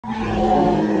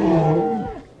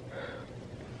Morning,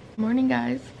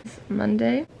 guys. It's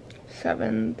Monday,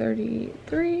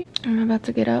 7:33. I'm about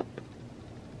to get up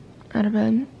out of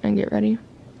bed and get ready.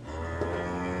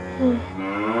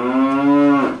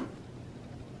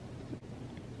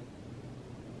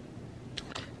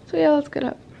 So yeah, let's get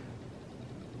up.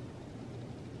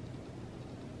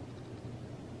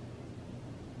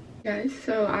 Guys,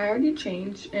 so I already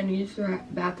changed and used the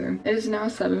bathroom. It is now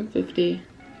 7:50.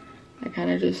 I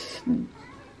kind of just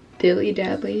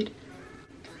dilly-dallied.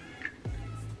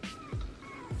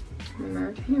 I'm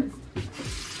out here.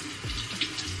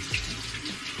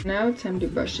 Now it's time to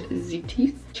brush the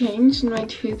teeth. Changed my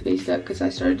toothpaste up because I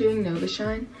started doing Nova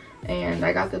Shine and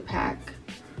I got the pack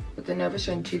with the Nova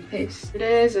Shine toothpaste.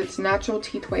 It's natural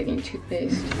teeth whitening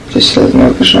toothpaste. Just says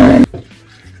Nova Shine.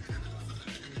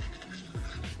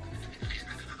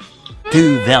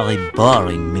 2 very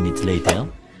boring minutes later.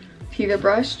 Teeth are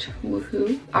brushed,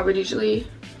 woohoo. I would usually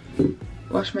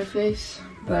wash my face,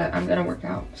 but I'm gonna work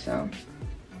out, so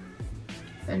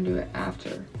and do it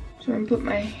after. So I'm gonna put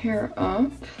my hair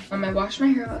up. I washed my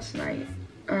hair last night,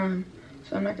 so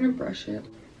I'm not gonna brush it.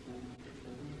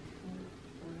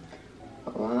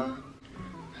 Voila.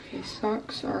 Okay,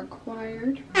 socks are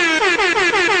acquired.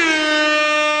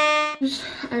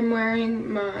 I'm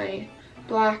wearing my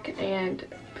black and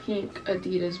pink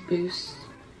Adidas Boost.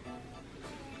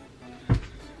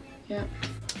 Yep.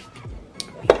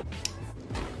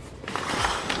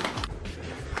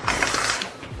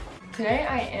 Today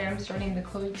I am starting the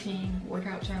Chloe Ting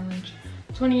workout challenge.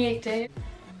 28 days.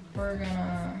 We're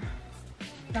gonna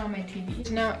put on my TV.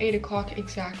 It's now 8 o'clock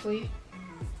exactly.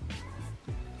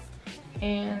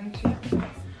 And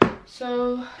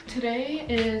so today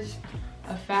is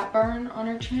a fat burn on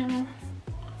her channel.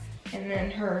 And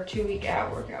then her 2-week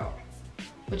ab workout,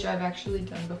 which I've actually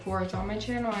done before. It's on my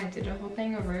channel. I did a whole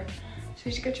thing over it. So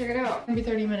you should go check it out. It's gonna be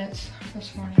 30 minutes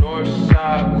this morning. North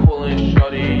side, coolin'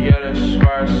 shorty, yeah, that's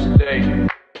where I stay.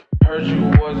 Heard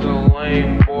you was a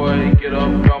lame boy, get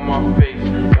up out my face.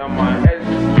 Now my ex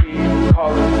keep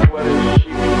calling sweater, she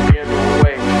be in the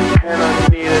way. And I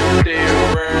need to stay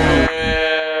around.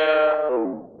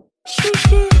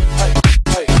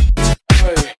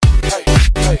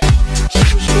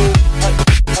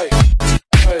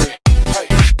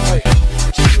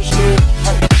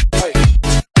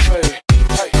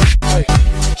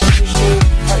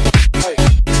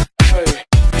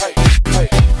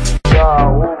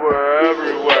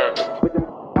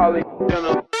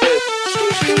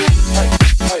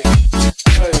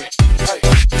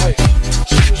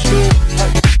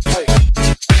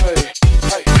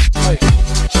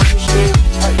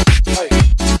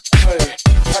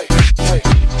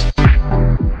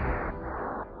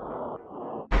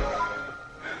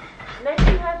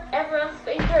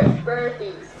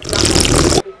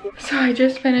 So I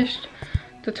just finished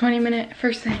the 20-minute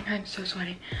first thing. I'm so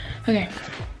sweaty. Okay.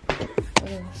 Look at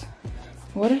this.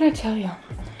 What did I tell you?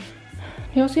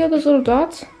 Y'all see all those little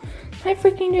dots? My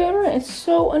freaking deodorant is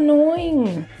so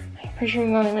annoying. I'm pretty sure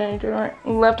there's not even any deodorant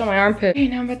left on my armpit. Okay,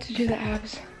 now I'm about to do the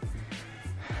abs.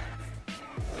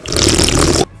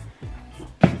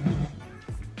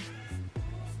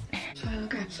 So I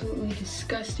look absolutely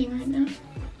disgusting right now.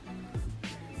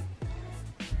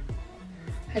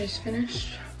 I just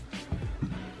finished.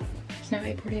 It's now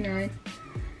 8:49.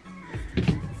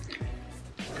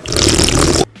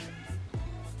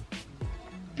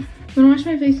 I'm gonna wash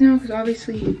my face now because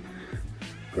obviously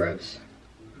gross.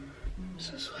 I'm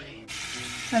so sweaty.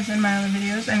 As in my other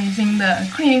videos, I'm using the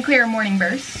Clean and Clear Morning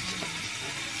Burst.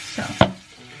 So.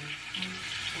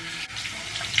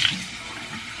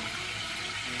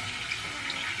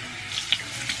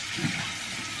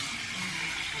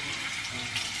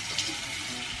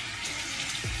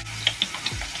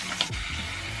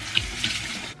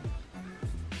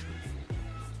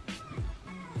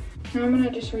 Now I'm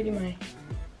gonna just redo my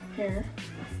hair.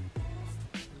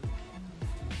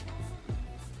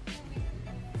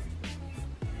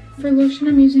 For lotion,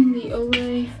 I'm using the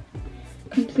Olay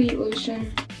Complete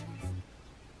Lotion.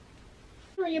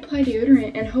 I apply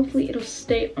deodorant and hopefully it'll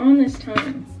stay on this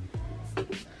time.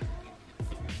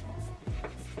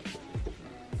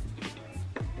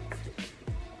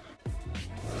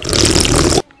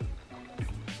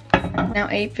 Now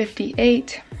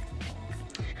 8:58.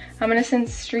 I'm gonna send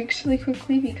streaks really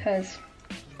quickly because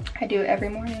I do it every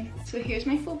morning. So here's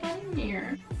my full body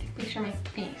mirror. Take a picture of my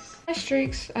face. My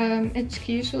streaks, it's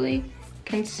usually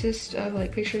consists of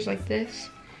like pictures like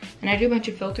this. And I do a bunch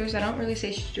of filters. I don't really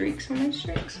say streaks on my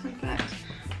streaks like that.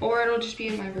 Or it'll just be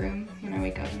in my room when I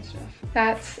wake up and stuff.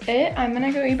 That's it. I'm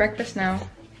gonna go eat breakfast now.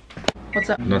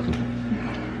 What's up? Nothing.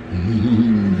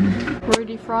 We're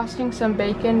defrosting some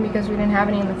bacon because we didn't have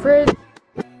any in the fridge.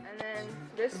 And then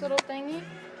this little thingy,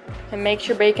 it makes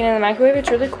your bacon in the microwave.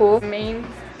 It's really cool. The main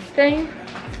thing,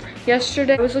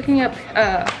 yesterday I was looking up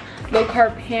low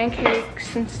carb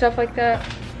pancakes and stuff like that.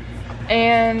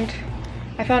 And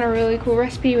I found a really cool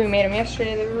recipe. We made them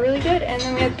yesterday. They were really good. And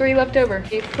then we had 3 left over.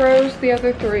 We froze the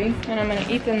other 3 and I'm gonna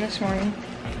eat them this morning.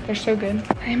 They're so good.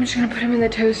 I'm just gonna put them in the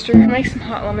toaster and make some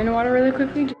hot lemon water really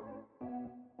quickly.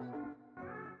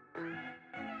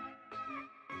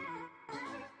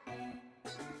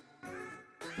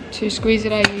 To squeeze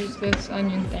it, I use this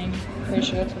onion thing. Pretty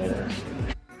sure that's what it is.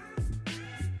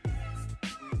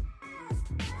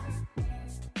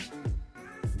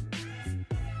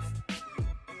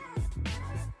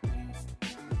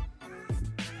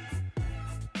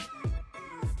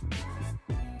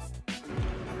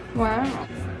 Wow.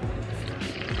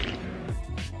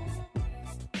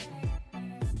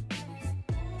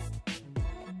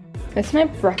 That's my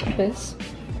breakfast.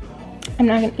 I'm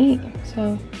not gonna eat,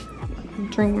 so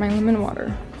drink my lemon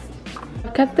water.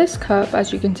 I've kept this cup,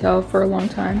 as you can tell, for a long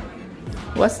time.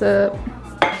 What's up?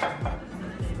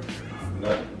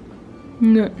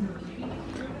 Nothing.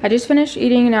 I just finished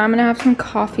eating, and now I'm gonna have some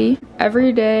coffee.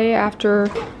 Every day after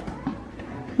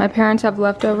my parents have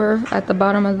leftover at the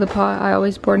bottom of the pot, I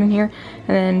always pour it in here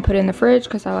and then put it in the fridge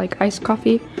because I like iced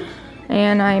coffee.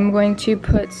 And I'm going to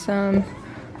put some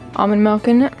almond milk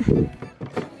in it.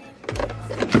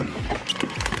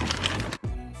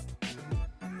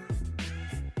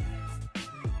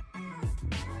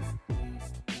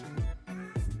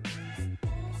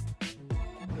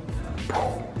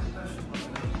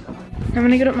 I'm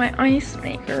gonna get up my ice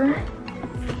maker.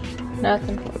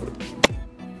 Nothing.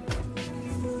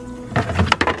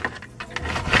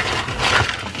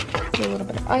 Put a little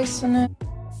bit of ice in it.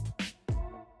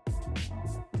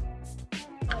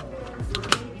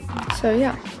 So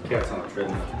yeah. Cat's on a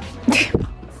treadmill.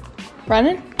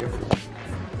 Running?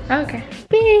 Oh, okay.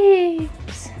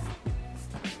 Babes.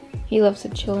 He loves to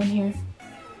chill in here.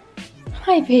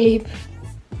 Hi, babe.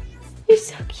 You're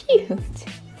so cute.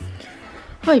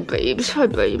 Hi, babes. Hi,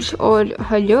 babes. Oh,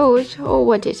 hello. Oh,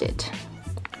 what is it?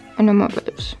 I know my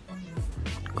babes.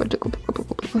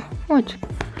 What?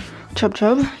 Chub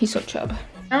chub. He's so chub.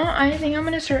 Now I think I'm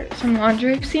gonna start some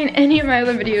laundry. If you've seen any of my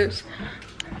other videos,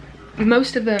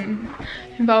 most of them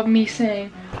involve me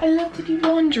saying, I love to do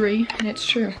laundry, and it's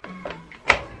true.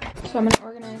 So I'm gonna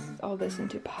organize all this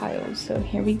into piles. So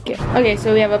here we go. Okay,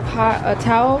 so we have a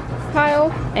towel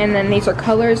pile, and then these are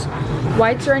colors.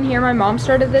 Whites are in here. My mom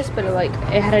started this, but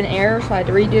it had an error, so I had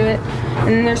to redo it. And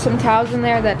then there's some towels in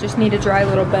there that just need to dry a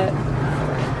little bit.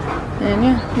 And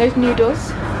yeah, there's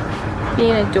Noodles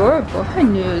being adorable. Hi,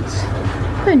 Nudes.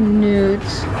 Hi,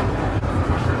 Nudes.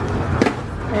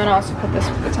 I'm gonna also put this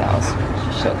with the towels.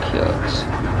 She's so cute.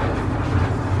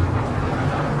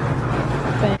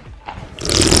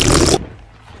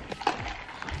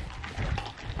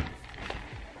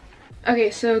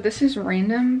 Okay, so this is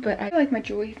random, but I like my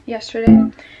jewelry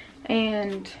yesterday,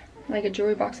 and like a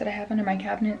jewelry box that I have under my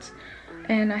cabinets,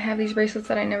 and I have these bracelets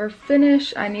that I never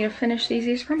finished. I need to finish these.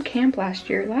 These from camp last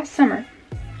summer.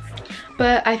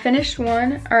 But I finished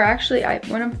one, or actually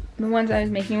one of the ones I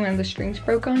was making, one of the strings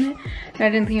broke on it, and I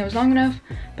didn't think it was long enough,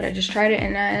 but I just tried it,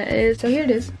 and it is. So here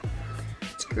it is.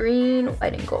 It's green,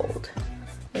 white, and gold,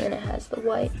 and then it has the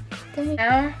white thing.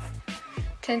 Now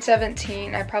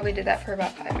 10:17. I probably did that for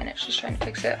about 5 minutes just trying to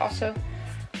fix it. Also,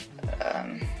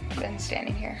 been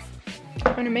standing here.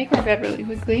 I'm gonna make my bed really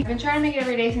quickly. I've been trying to make it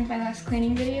every day since my last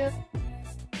cleaning video.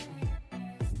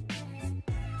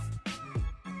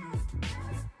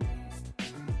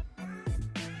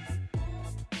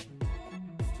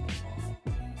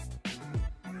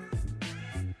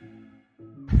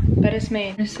 Bed is made.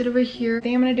 I'm gonna sit over here. I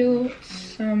think I'm gonna do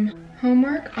some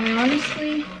homework. I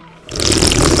honestly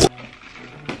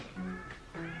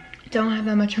don't have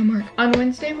that much homework. On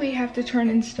Wednesday, we have to turn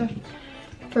in stuff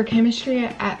for chemistry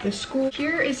at the school.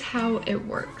 Here is how it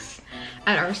works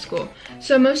at our school.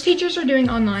 So most teachers are doing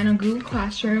online on Google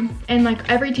Classroom, and like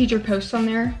every teacher posts on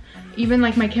there. Even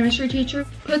like my chemistry teacher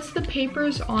puts the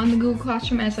papers on the Google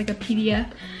Classroom as like a PDF,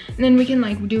 and then we can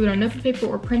like do it on notebook paper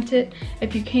or print it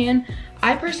if you can.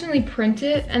 I personally print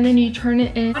it, and then you turn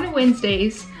it in on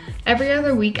Wednesdays every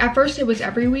other week. At first it was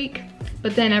every week,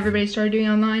 but then everybody started doing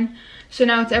online. So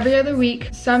now it's every other week.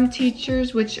 Some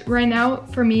teachers, which right now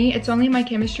for me, it's only my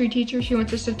chemistry teacher. She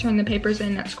wants us to turn the papers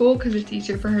in at school because it's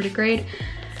easier for her to grade.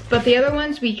 But the other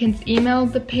ones, we can email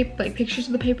the paper, like pictures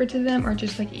of the paper to them, or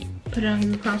just like put it on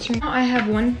Google Classroom. Now I have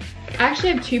one, I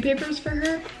actually have 2 papers for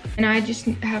her, and I just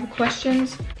have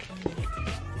questions.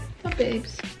 Oh,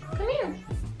 babes, come here.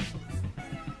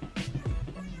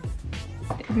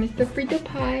 Mr. Frito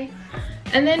Pie.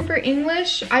 And then for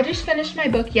English, I just finished my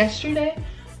book yesterday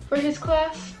for his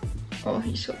class. Oh,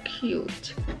 he's so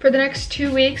cute. For the next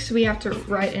 2 weeks, we have to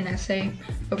write an essay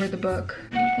over the book.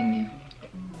 Anything new?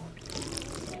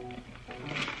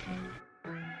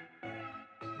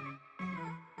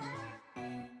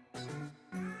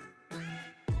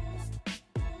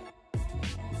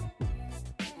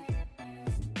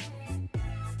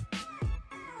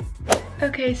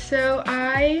 Okay, so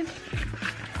I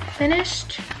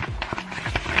finished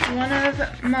one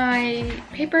of my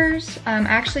papers. I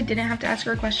actually didn't have to ask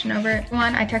her a question over it.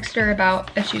 One, I texted her about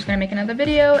if she was gonna make another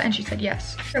video and she said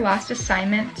yes. Her last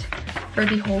assignment for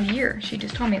the whole year. She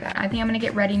just told me that. I think I'm gonna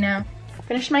get ready now.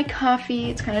 Finished my coffee.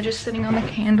 It's kind of just sitting on the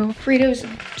candle. Frito's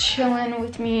chilling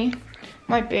with me.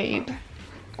 My babe.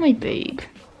 My babe.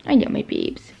 I know my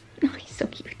babes. Oh, he's so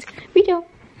cute. Frito,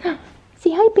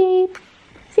 say hi, babe.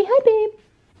 Say hi, babe.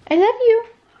 I love you.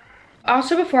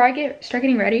 Also, before I start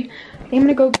getting ready, I think I'm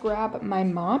gonna go grab my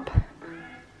mop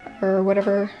or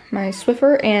whatever, my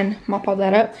Swiffer, and mop all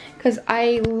that up because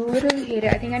I literally hate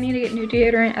it. I think I need to get new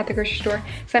deodorant at the grocery store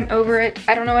because I'm over it.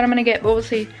 I don't know what I'm gonna get, but we'll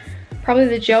see. Probably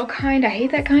the gel kind. I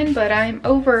hate that kind, but I'm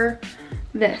over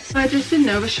this. I just did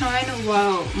Nova Shine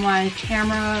while my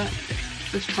camera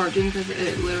was charging because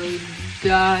it literally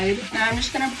died. Now I'm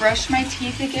just gonna brush my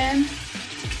teeth again.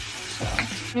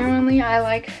 So normally I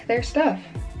like their stuff.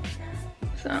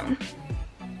 So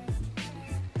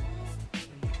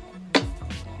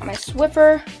my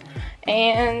Swiffer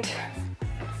and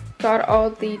got all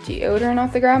the deodorant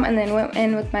off the ground and then went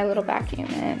in with my little vacuum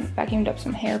and vacuumed up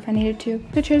some hair if I needed to.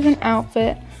 I chose an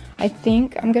outfit. I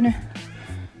think I'm gonna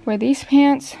wear these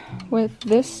pants with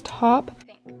this top.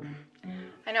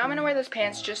 I know I'm gonna wear those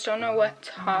pants, just don't know what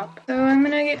top. So I'm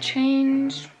gonna get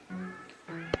changed.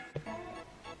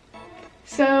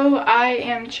 So I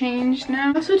am changed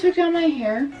now. I also took down my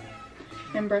hair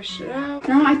and brushed it out.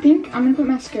 Now I think I'm gonna put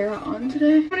mascara on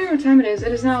today. I don't know what time it is.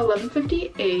 It is now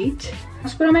 11:58. I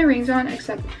just put all my rings on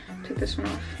except took this one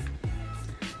off.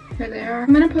 Here they are.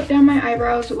 I'm gonna put down my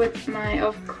eyebrows with my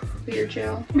e.l.f. clear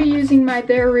gel. I'll be using my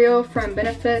Bare Real from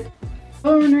Benefit.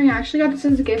 Oh, wondering, I actually got this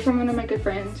as a gift from one of my good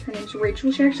friends. Her name's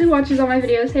Rachel. She actually watches all my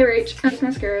videos. Hey Rach. This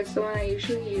mascara is the one I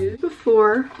usually use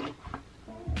before.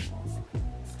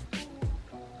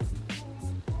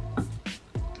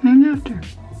 And after.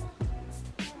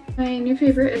 My new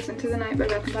favorite is Into the Night by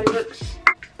Bath & Body Works.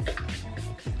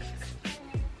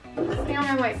 Putting on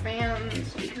my white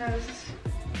bands because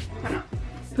why not?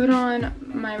 Put on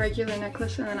my regular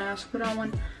necklace and then I also put on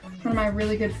one of my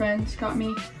really good friends got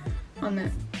me on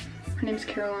the, her name's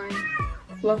Caroline.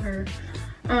 Love her.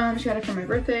 She got it for my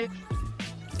birthday.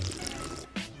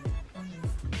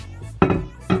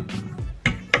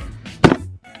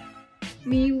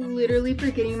 Me literally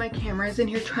forgetting my camera's in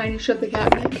here trying to shut the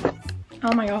cabinet.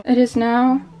 Oh my god. It is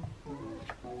now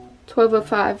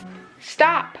 12:05.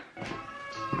 Stop!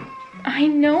 I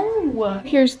know!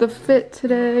 Here's the fit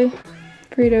today.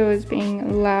 Frito is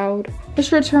being loud. This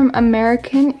shirt's from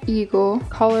American Eagle,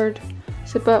 collared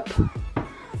zip up.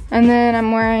 And then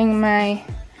I'm wearing my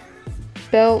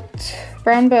belt,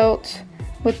 brown belt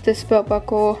with this belt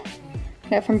buckle.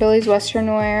 Got from Billy's Western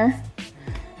Wear.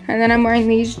 And then I'm wearing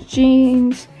these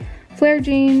jeans, flare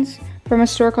jeans from a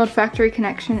store called Factory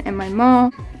Connection in my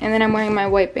mall. And then I'm wearing my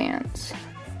white bands.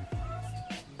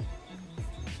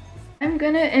 I'm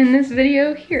gonna end this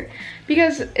video here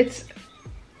because it's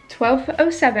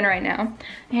 12:07 right now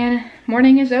and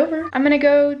morning is over. I'm gonna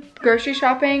go grocery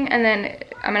shopping and then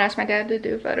I'm gonna ask my dad to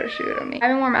do a photo shoot of me. I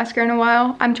haven't worn mascara in a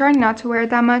while. I'm trying not to wear it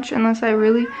that much unless I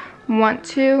really want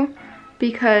to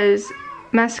because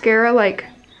mascara like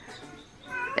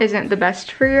isn't the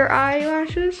best for your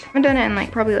eyelashes. I haven't done it in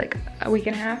like probably like a week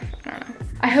and a half. I don't know.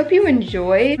 I hope you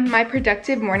enjoyed my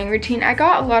productive morning routine. I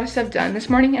got a lot of stuff done this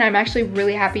morning and I'm actually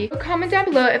really happy. Comment down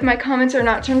below if my comments are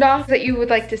not turned off that you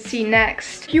would like to see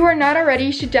next. If you are not already,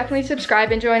 you should definitely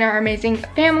subscribe and join our amazing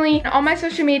family. All my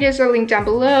social medias are linked down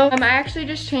below. I actually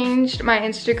just changed my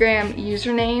Instagram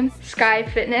username, Sky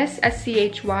Fitness,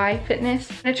 S-C-H-Y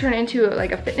Fitness. I'm gonna turn it into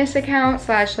like a fitness account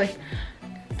slash like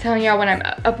telling y'all when I'm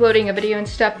uploading a video and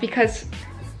stuff because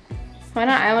why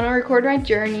not? I want to record my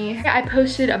journey. I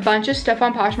posted a bunch of stuff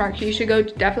on Poshmark, so you should go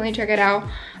definitely check it out.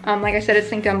 Like I said, it's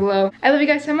linked down below. I love you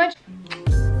guys so much.